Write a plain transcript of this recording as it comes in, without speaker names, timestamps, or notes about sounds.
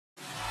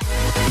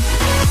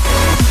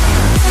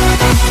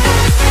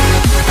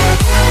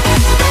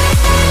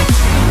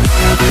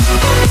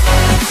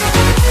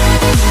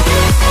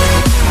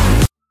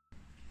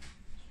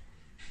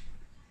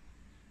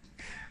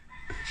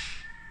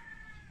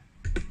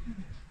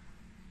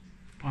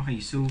Okay,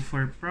 so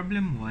for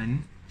problem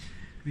 1,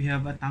 we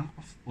have a tank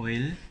of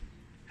oil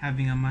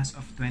having a mass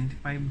of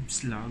 25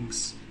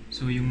 slugs.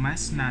 So yung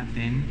mass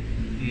natin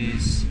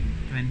is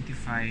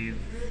 25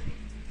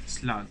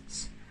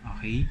 slugs.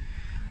 Okay?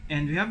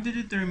 And we have to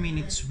determine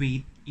its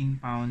weight in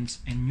pounds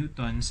and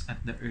newtons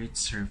at the Earth's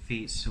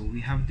surface. So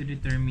we have to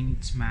determine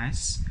its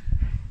mass,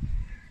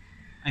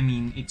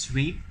 its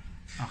weight,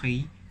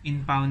 okay,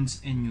 in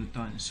pounds and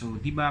newtons. So,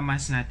 di ba,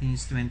 mass natin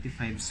is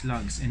 25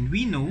 slugs. And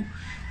we know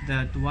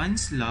that 1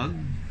 slug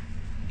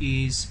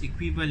is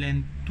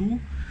equivalent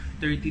to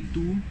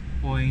 32.2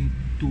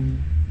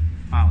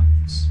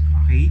 pounds.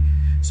 Okay?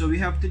 So, we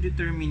have to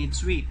determine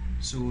its weight.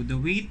 So, the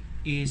weight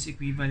is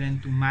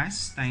equivalent to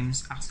mass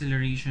times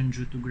acceleration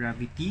due to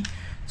gravity.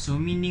 So,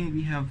 meaning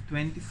we have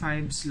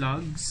 25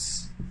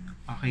 slugs,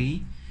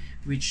 okay,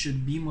 which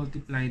should be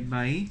multiplied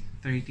by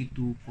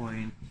 32.2.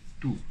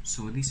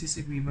 So, this is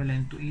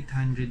equivalent to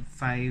 805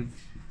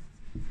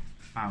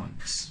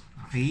 pounds.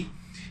 Okay?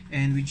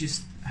 And we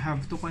just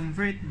have to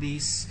convert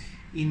this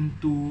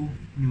into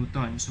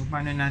Newton. So,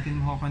 paano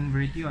natin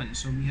mako-convert yon?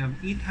 So, we have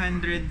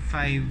 805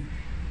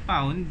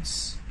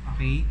 pounds,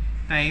 okay,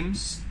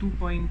 times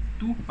 2.2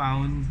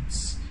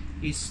 pounds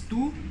is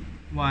to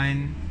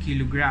 1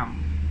 kilogram.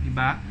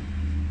 Diba?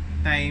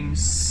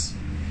 Times,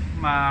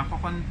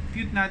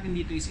 mako-compute natin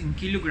dito is in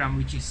kilogram,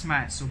 which is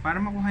mass. So,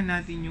 para makuha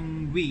natin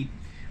yung weight,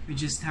 we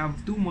just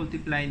have to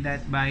multiply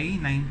that by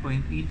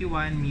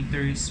 9.81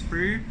 meters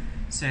per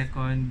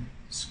second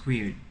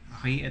squared.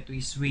 Okay, ito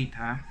is weight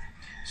ha.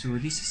 So,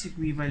 this is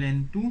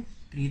equivalent to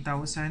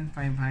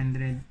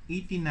 3,589.57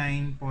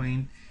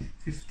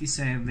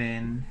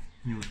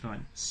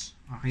 newtons.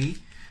 Okay,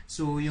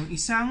 so yung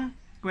isang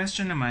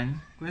question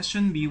naman,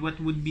 question B, what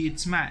would be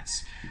its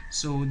mass?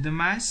 So, the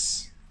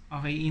mass,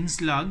 okay, in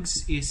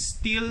slugs is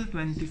still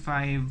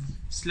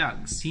 25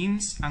 slugs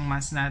since ang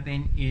mass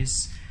natin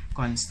is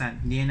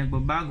constant. Hindi yan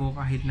nagbabago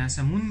kahit nasa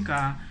moon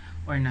ka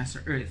or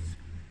nasa earth.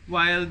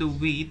 While the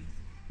weight,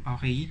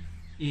 okay,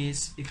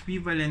 is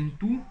equivalent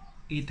to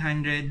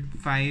 805,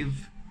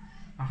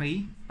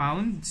 okay,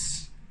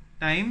 pounds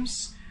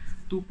times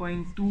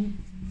 2.2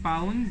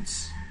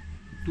 pounds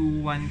to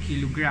 1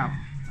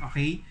 kilogram.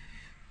 Okay?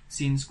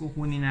 Since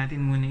kukunin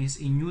natin muna is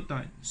in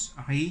newtons.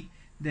 Okay?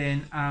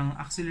 Then, ang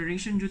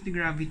acceleration due to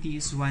gravity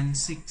is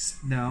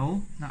 1/6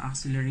 daw na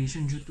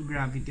acceleration due to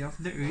gravity of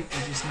the Earth,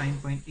 which is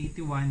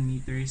 9.81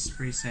 meters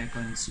per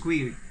second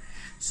squared.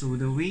 So,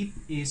 the weight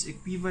is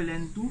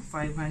equivalent to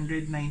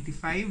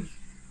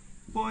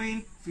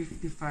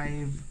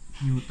 595.55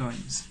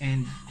 newtons.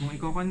 And kung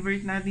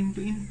i-convert natin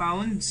to in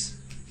pounds,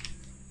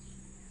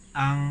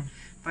 ang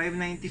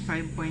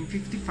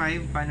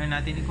 595.55, paano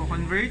natin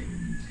i-convert?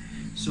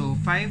 So,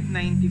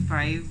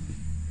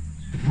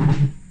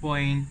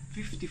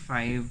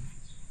 595.55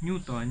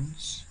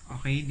 newtons,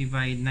 okay,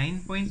 divide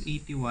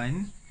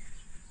 9.81,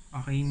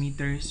 okay,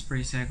 meters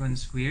per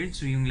second squared.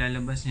 So, yung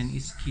lalabas niyan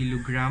is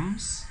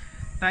kilograms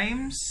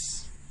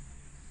times,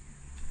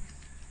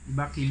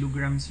 diba,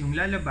 kilograms yung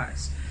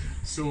lalabas.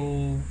 So,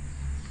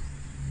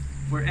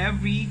 for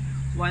every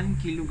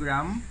 1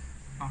 kilogram,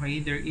 okay,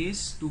 there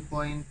is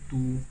 2.2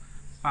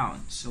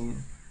 pounds. So,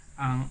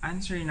 ang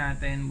answer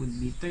natin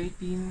would be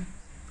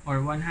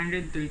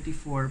 134.17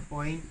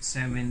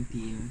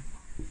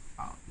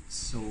 pounds.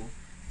 So,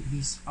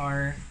 these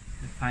are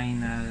the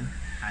final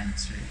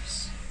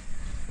answers.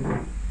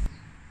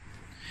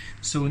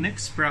 So,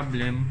 next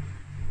problem,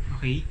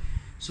 okay?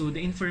 So,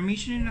 the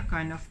information in a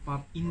can of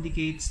pop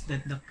indicates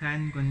that the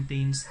can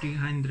contains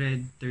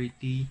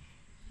 335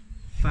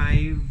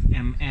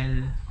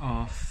 ml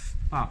of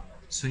pop.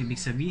 So,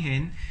 ibig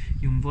sabihin,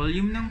 yung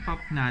volume ng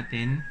pop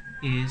natin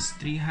is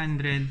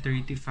 335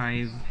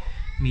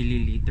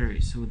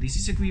 milliliters. So, this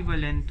is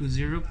equivalent to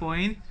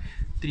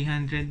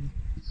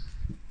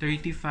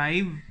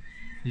 0.335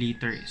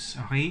 liters.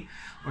 Okay?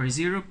 Or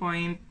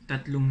 0.30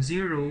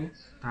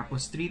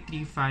 tapos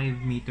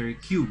 335 meter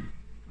cube.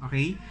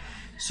 Okay?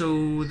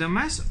 So, the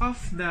mass of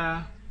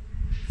the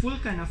full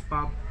can of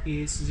pop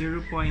is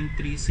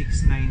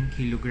 0.369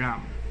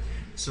 kilogram.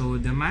 So,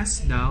 the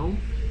mass daw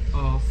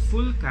of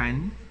full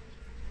can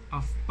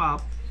of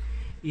pop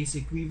is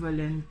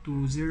equivalent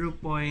to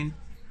 0.369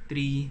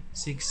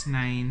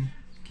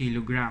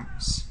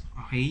 kilograms.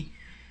 Okay?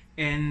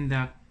 And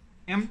the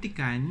empty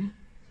can,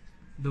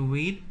 the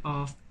weight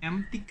of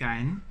empty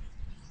can,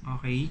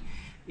 okay,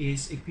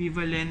 is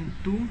equivalent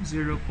to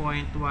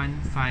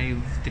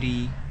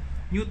 0.153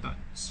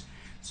 newtons.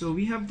 So,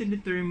 we have to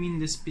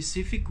determine the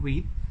specific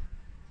weight,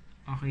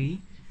 okay,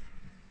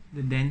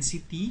 the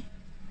density,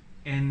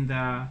 and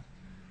the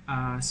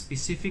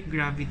specific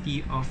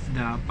gravity of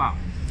the pop.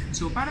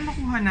 So, para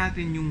makuha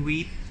natin yung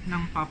weight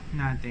ng pop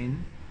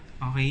natin,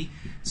 okay,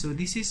 so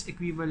this is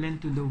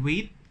equivalent to the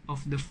weight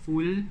of the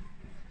full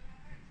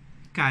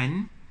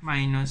can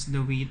minus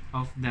the weight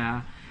of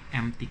the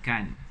empty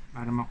can.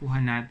 Para makuha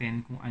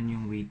natin kung ano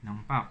yung weight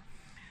ng pop.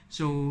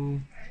 So,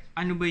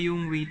 ano ba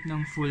yung weight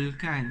ng full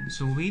can?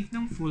 So, weight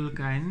ng full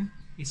can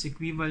is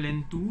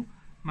equivalent to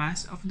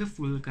mass of the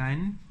full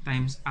can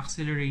times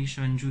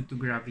acceleration due to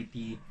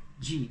gravity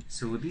g.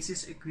 So this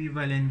is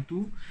equivalent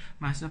to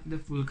mass of the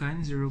full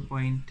can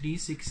 0.369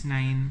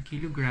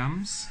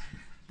 kilograms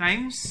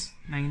times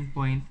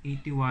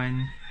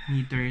 9.81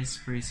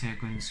 meters per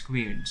second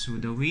squared. So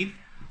the weight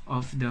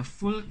of the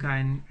full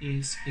can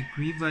is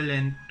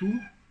equivalent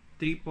to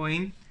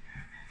 3.62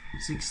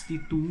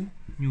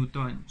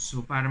 newton.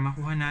 So para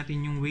makuha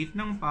natin yung weight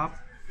ng pop,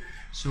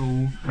 so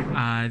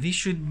this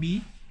should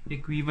be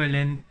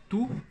equivalent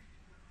to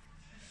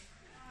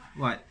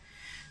what?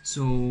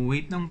 So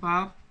weight ng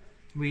pop,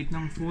 weight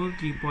ng full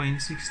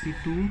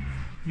 3.62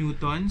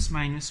 newtons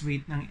minus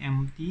weight ng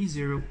empty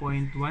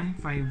 0.153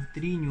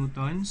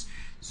 newtons.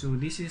 So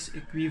this is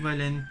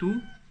equivalent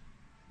to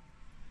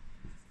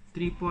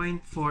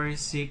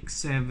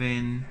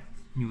 3.467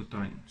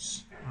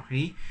 newtons.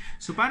 Okay?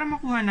 So para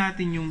makuha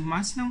natin yung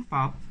mass ng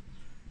pop,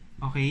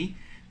 okay?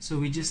 So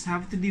we just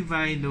have to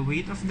divide the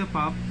weight of the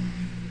pop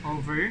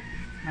over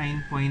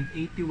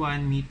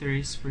 9.81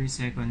 meters per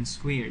second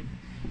squared.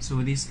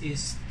 So this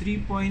is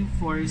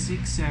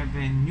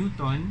 3.467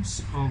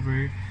 newtons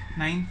over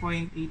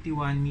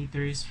 9.81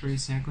 meters per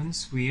second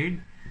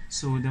squared.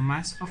 So the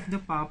mass of the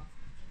pop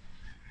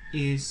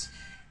is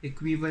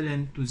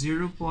equivalent to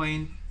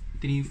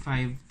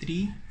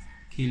 0.353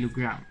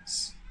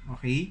 kilograms.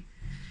 Okay?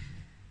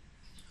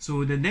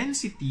 So the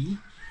density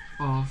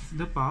of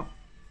the pop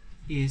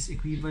is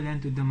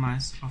equivalent to the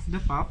mass of the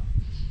pop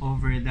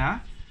over the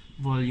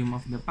volume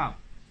of the pop.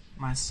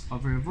 Mass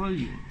over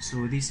volume.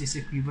 So this is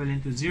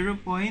equivalent to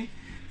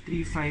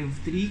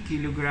 0.353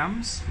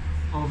 kilograms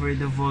over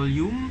the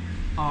volume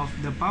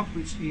of the pop,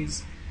 which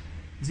is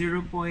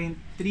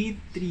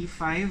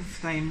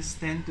 0.335 times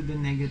 10 to the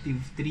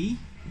negative 3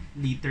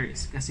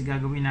 liters. Kasi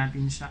gagawin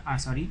natin siya,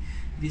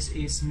 this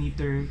is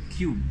meter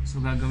cube.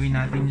 So gagawin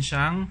natin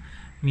siyang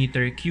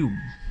meter cube.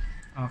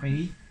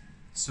 Okay?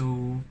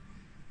 So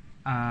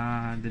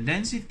the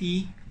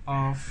density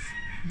of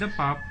the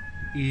pop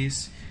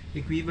is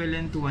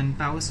equivalent to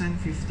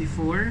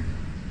 1,054.97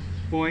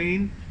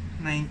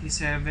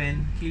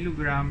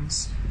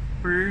 kilograms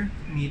per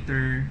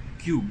meter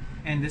cube.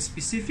 And the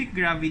specific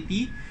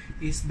gravity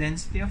is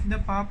density of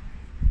the pop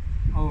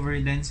over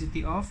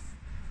density of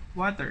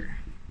water.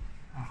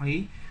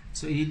 Okay?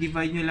 So,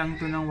 i-divide nyo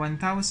lang to ng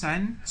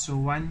 1,000. So,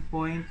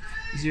 1.05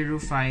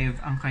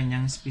 ang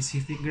kanyang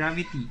specific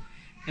gravity.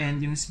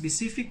 And yung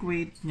specific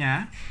weight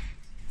niya,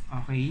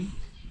 okay,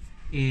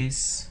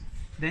 is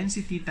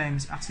density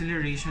times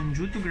acceleration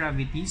due to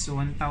gravity.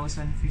 So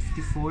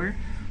 1054.97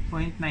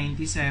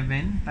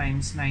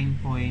 times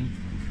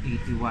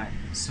 9.81.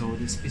 So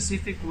the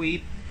specific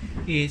weight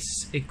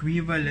is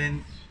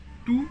equivalent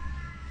to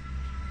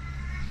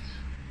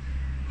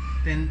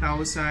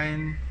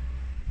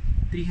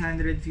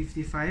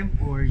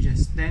 10,355 or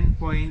just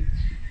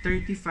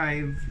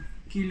 10.35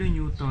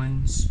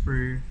 kilonewtons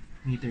per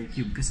meter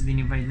cube. Kasi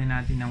dinivide na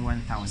natin ng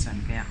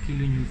 1,000. Kaya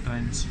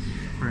kilonewtons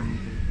per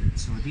meter cube.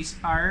 So these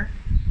are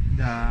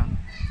the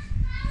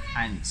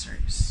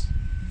answers.